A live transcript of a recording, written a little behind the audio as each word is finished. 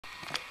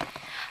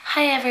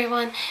Hi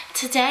everyone.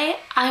 Today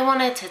I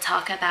wanted to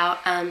talk about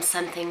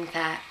something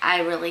that I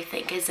really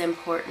think is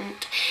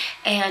important,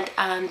 and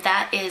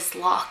that is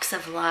locks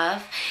of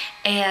love.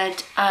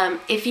 And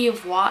if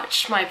you've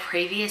watched my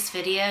previous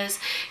videos,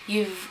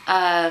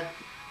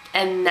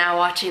 and now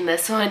watching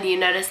this one, you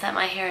notice that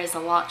my hair is a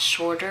lot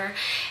shorter,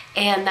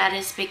 and that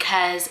is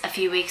because a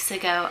few weeks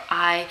ago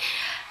I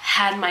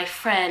had my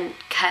friend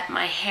cut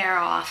my hair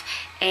off,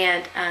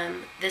 and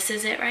this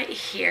is it right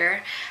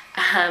here.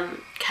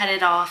 Cut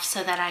it off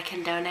so that I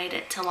can donate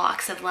it to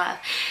Locks of Love.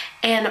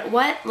 And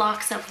what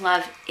Locks of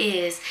Love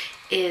is,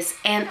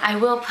 and I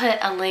will put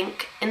a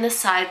link in the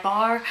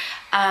sidebar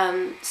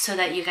so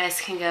that you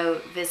guys can go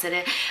visit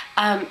it.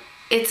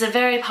 It's a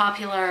very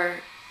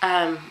popular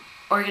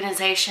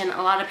organization.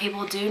 A lot of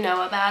people do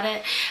know about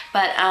it,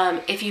 but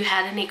if you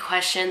had any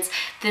questions,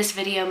 this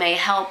video may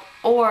help,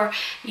 or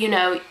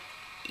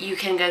you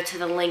can go to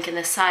the link in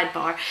the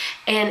sidebar.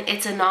 And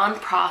it's a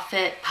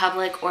non-profit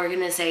public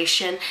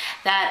organization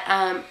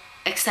that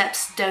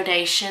accepts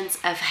donations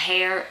of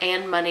hair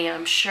and money,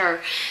 I'm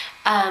sure,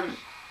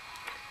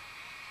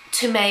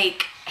 to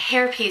make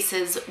hair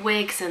pieces,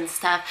 wigs and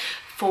stuff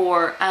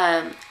for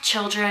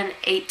children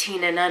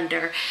 18 and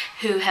under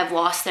who have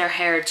lost their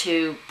hair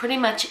to pretty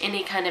much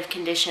any kind of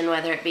condition,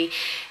 whether it be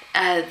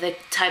the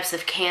types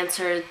of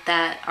cancer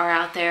that are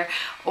out there,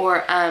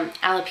 or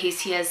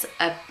alopecia is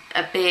a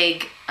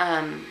big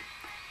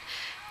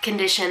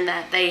condition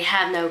that they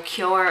have no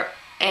cure,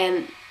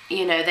 and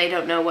they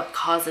don't know what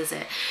causes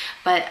it.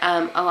 But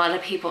a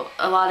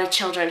lot of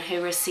children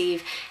who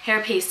receive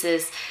hair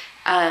pieces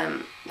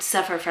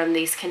suffer from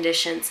these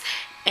conditions.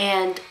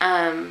 And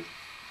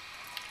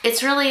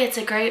it's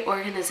a great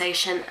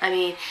organization. I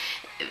mean,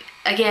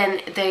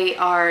 again, they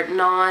are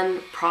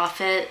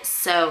non-profit,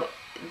 so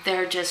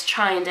they're just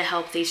trying to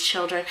help these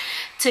children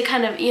to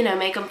kind of,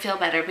 make them feel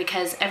better,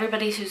 because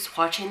everybody who's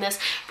watching this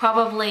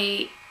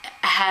probably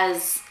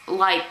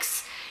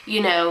likes,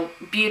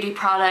 beauty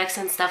products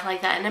and stuff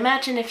like that. And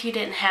imagine if you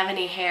didn't have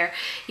any hair,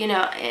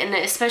 and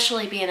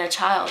especially being a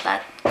child,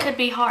 that could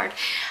be hard.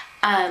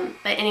 But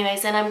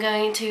anyways, and I'm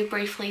going to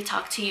briefly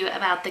talk to you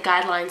about the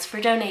guidelines for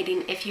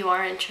donating if you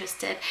are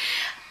interested.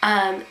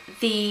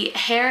 The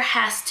hair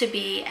has to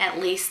be at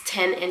least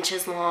 10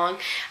 inches long.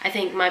 I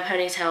think my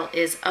ponytail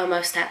is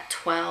almost at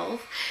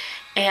 12.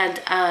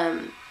 And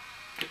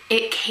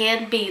it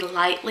can be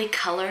lightly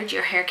colored.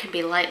 Your hair can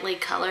be lightly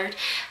colored.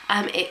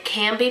 It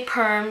can be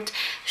permed,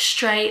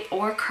 straight,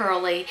 or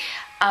curly.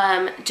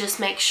 Just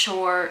make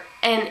sure,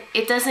 and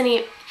it doesn't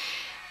even,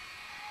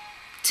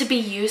 to be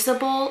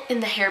usable in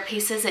the hair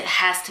pieces, it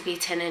has to be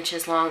 10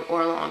 inches long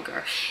or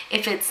longer.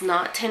 If it's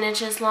not 10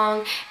 inches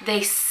long,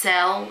 they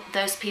sell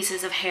those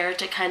pieces of hair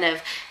to kind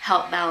of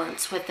help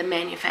balance with the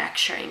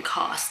manufacturing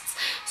costs.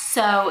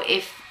 So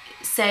if,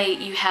 say,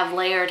 you have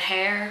layered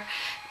hair,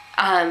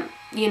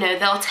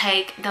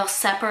 they'll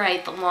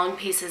separate the long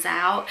pieces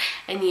out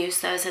and use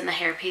those in the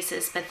hair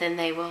pieces, but then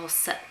they will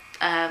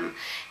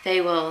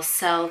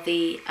sell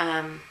the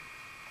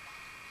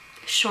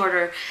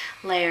shorter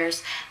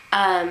layers.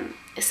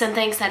 Some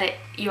things that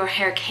your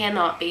hair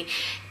cannot be,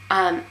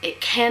 it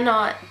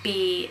cannot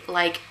be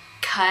like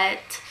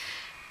cut,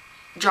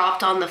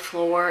 dropped on the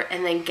floor,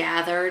 and then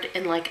gathered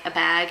in like a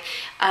bag.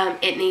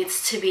 It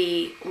needs to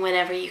be,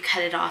 whenever you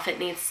cut it off,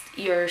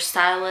 your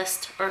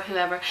stylist or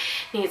whoever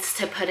needs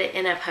to put it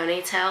in a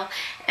ponytail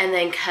and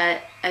then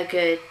cut a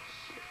good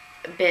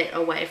bit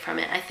away from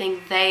it. I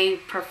think they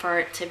prefer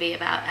it to be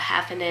about a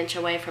 ½ inch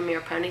away from your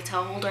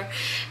ponytail holder,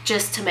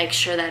 just to make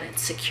sure that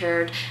it's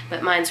secured.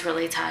 But mine's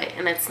really tight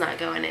and it's not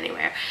going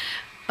anywhere.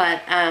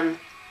 But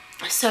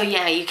so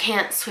yeah, you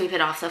can't sweep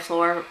it off the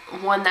floor.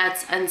 One,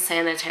 that's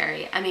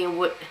unsanitary. I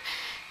mean,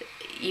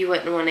 you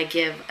wouldn't want to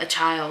give a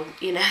child,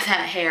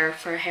 that hair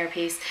for a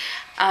hairpiece.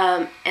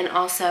 And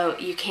also,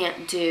 you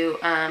can't do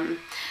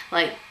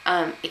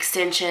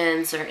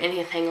extensions or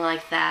anything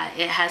like that.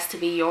 It has to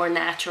be your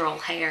natural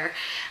hair,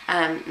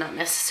 not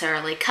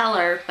necessarily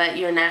color, but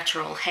your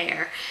natural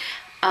hair.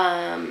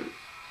 And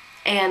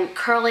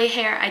curly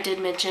hair, I did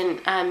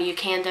mention, you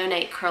can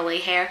donate curly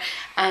hair.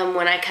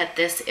 When I cut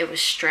this, it was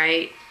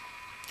straight,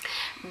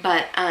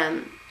 but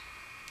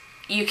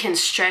you can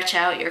stretch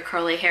out your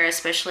curly hair,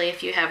 especially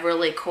if you have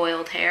really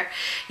coiled hair.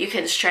 You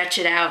can stretch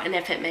it out, and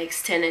if it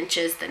makes 10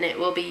 inches, then it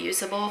will be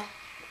usable.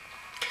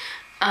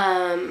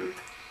 And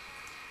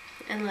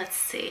let's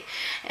see,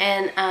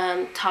 and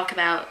talk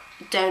about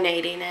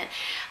donating it.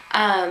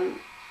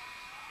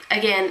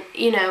 Again,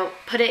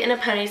 put it in a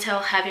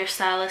ponytail, have your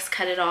stylist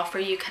cut it off, or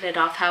you cut it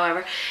off,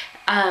 however.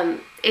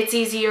 It's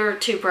easier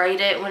to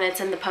braid it when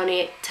it's in the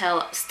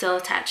ponytail still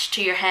attached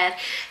to your head.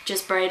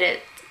 Just braid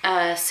it,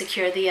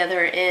 secure the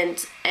other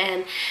end,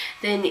 and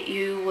then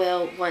you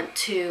will want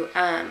to,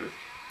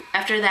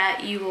 after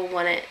that, you'll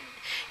want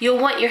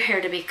your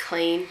hair to be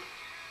clean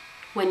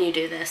when you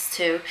do this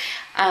too.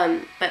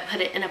 But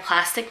put it in a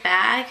plastic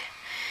bag,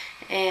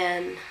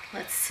 and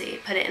let's see,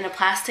 put it in a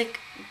plastic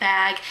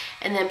bag,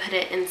 and then put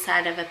it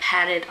inside of a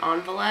padded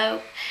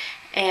envelope.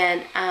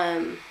 And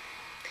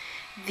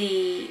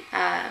the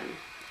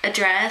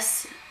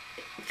address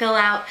Fill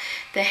out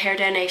the hair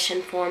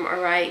donation form or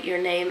write your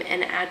name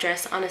and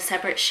address on a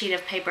separate sheet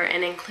of paper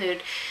and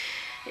include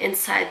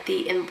inside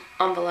the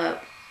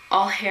envelope.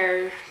 All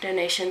hair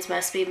donations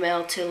must be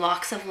mailed to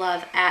Locks of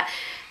Love at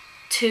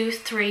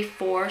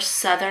 234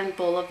 Southern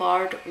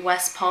Boulevard,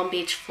 West Palm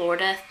Beach,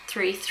 Florida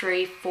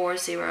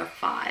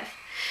 33405.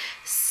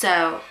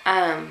 So,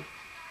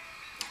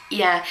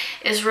 yeah,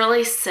 it's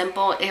really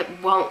simple. It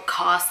won't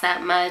cost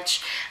that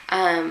much,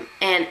 and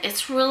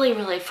it's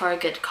really for a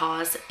good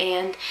cause.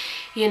 And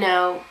you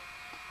know,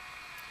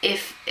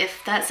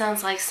 if that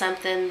sounds like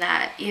something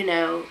that, you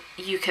know,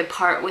 you could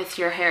part with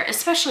your hair,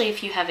 especially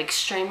if you have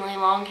extremely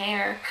long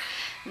hair,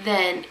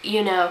 then,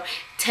 you know,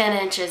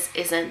 10 inches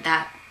isn't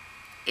that,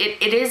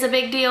 it is a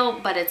big deal,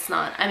 but it's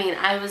not. I mean,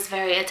 I was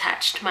very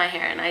attached to my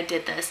hair and I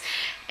did this,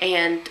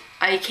 and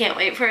I can't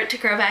wait for it to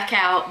grow back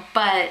out,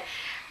 but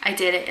I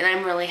did it and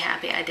I'm really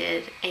happy I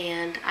did,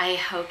 and I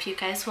hope you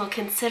guys will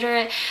consider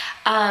it.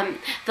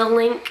 The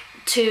link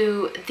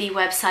to the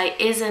website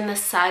is in the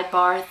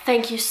sidebar.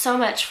 Thank you so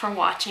much for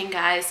watching,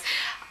 guys,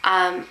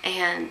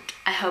 and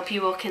I hope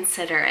you will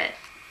consider it.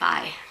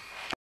 Bye.